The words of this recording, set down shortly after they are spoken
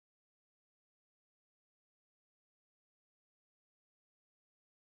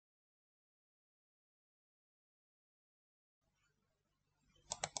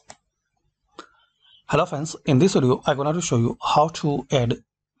Hello friends, in this video I'm going to show you how to add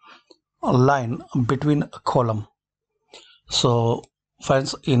a line between a column. So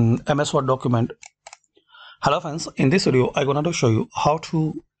friends, in MS Word document, hello friends, in this video I'm going to show you how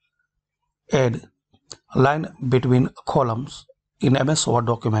to add a line between columns in MS Word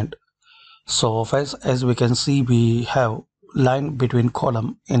document. So friends, as we can see, we have line between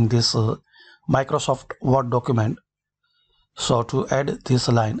column in this Microsoft Word document. So to add this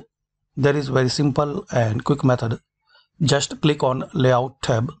line, there is very simple and quick method. Just click on Layout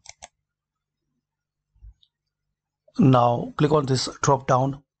tab. Now click on this drop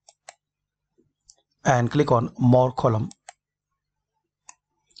down and click on More Column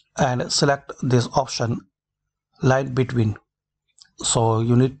and select this option Line Between. So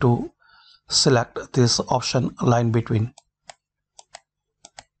you need to select this option Line Between.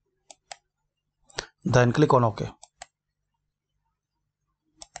 Then click on OK.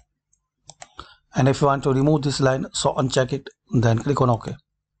 And if you want to remove this line, so uncheck it, then click on OK.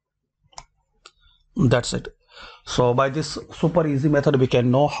 That's it. So by this super easy method, we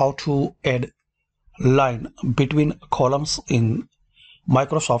can know how to add line between columns in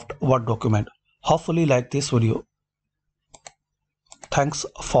Microsoft Word document. Hopefully like this video. Thanks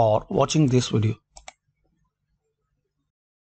for watching this video.